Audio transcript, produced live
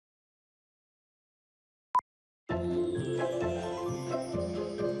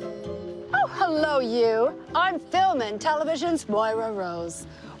Hello, you. I'm film and television's Moira Rose.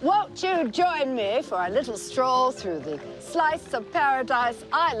 Won't you join me for a little stroll through the slice of paradise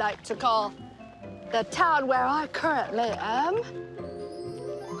I like to call the town where I currently am?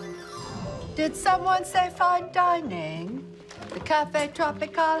 Did someone say fine dining? The Café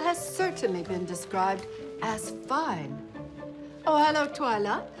Tropical has certainly been described as fine. Oh, hello,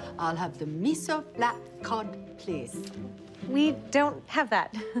 Twyla. I'll have the miso black cod, please. We don't have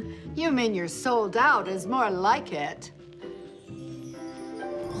that. You mean you're sold out is more like it.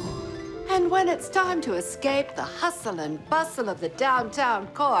 And when it's time to escape the hustle and bustle of the downtown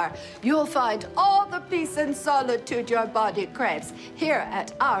core, you'll find all the peace and solitude your body craves here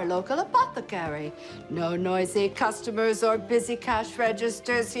at our local apothecary. No noisy customers or busy cash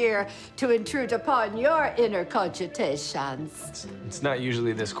registers here to intrude upon your inner cogitations. It's not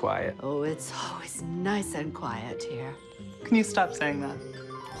usually this quiet. Oh, it's always nice and quiet here. Can you stop saying that?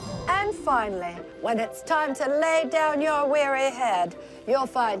 And finally, when it's time to lay down your weary head, you'll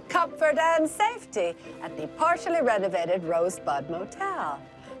find comfort and safety at the partially renovated Rosebud Motel.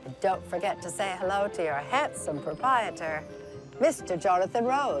 And don't forget to say hello to your handsome proprietor, Mr. Jonathan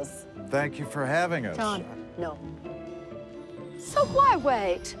Rose. Thank you for having us. John, no. So why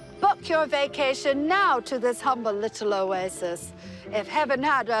wait? Book your vacation now to this humble little oasis. If heaven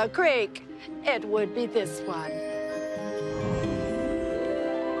had a creek, it would be this one.